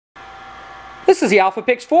This is the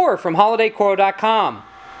AlphPix 4 from holidaycoil.com.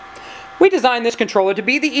 We designed this controller to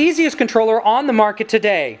be the easiest controller on the market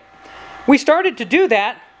today. We started to do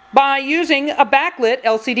that by using a backlit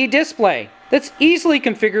LCD display that's easily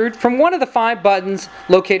configured from one of the 5 buttons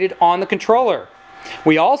located on the controller.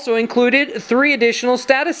 We also included 3 additional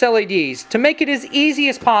status LEDs to make it as easy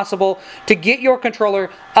as possible to get your controller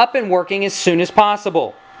up and working as soon as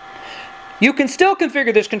possible. You can still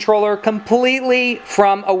configure this controller completely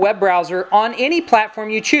from a web browser on any platform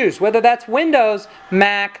you choose, whether that's Windows,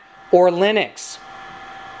 Mac, or Linux.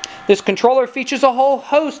 This controller features a whole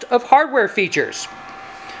host of hardware features.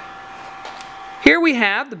 Here we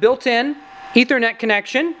have the built-in Ethernet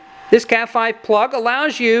connection. This Cat5 plug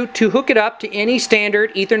allows you to hook it up to any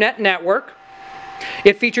standard Ethernet network.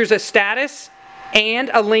 It features a status and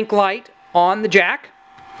a link light on the jack.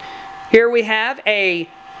 Here we have a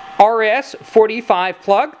RS-45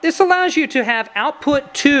 plug. This allows you to have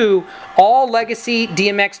output to all legacy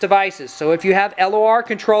DMX devices. So if you have LOR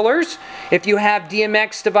controllers, if you have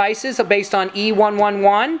DMX devices based on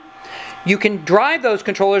E1.31, you can drive those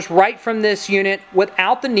controllers right from this unit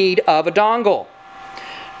without the need of a dongle.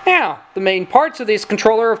 Now, the main parts of this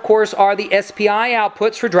controller, of course, are the SPI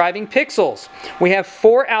outputs for driving pixels. We have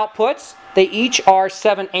 4 outputs. They each are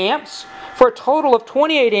 7 amps for a total of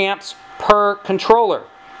 28 amps per controller.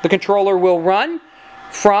 The controller will run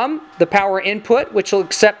from the power input, which will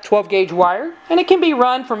accept 12 gauge wire, and it can be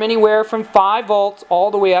run from anywhere from 5 volts all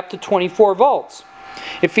the way up to 24 volts.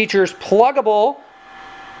 It features pluggable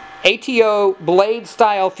ATO blade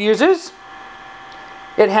style fuses.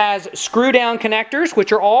 It has screw down connectors,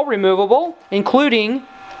 which are all removable, including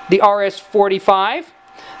the RS-45.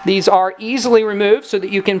 These are easily removed so that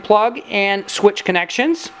you can plug and switch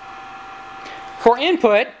connections. For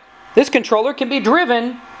input, this controller can be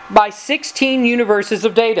driven by 16 universes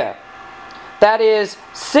of data. That is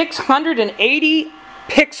 680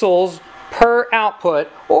 pixels per output,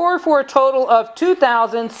 or for a total of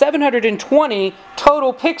 2,720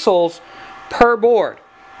 total pixels per board.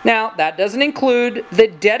 Now, that doesn't include the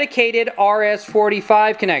dedicated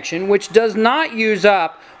RS-45 connection, which does not use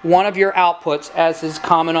up one of your outputs as is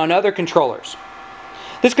common on other controllers.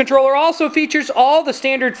 This controller also features all the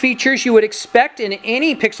standard features you would expect in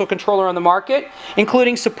any Pixel controller on the market,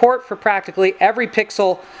 including support for practically every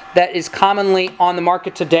Pixel that is commonly on the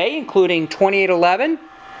market today, including 2811,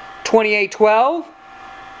 2812,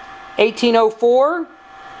 1804,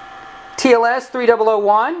 TLS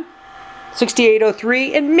 3001,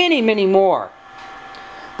 6803, and many, many more.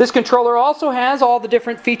 This controller also has all the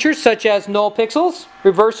different features such as null pixels,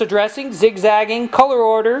 reverse addressing, zigzagging, color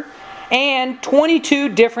order, and 22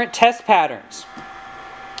 different test patterns.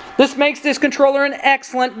 This makes this controller an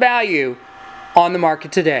excellent value on the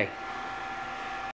market today.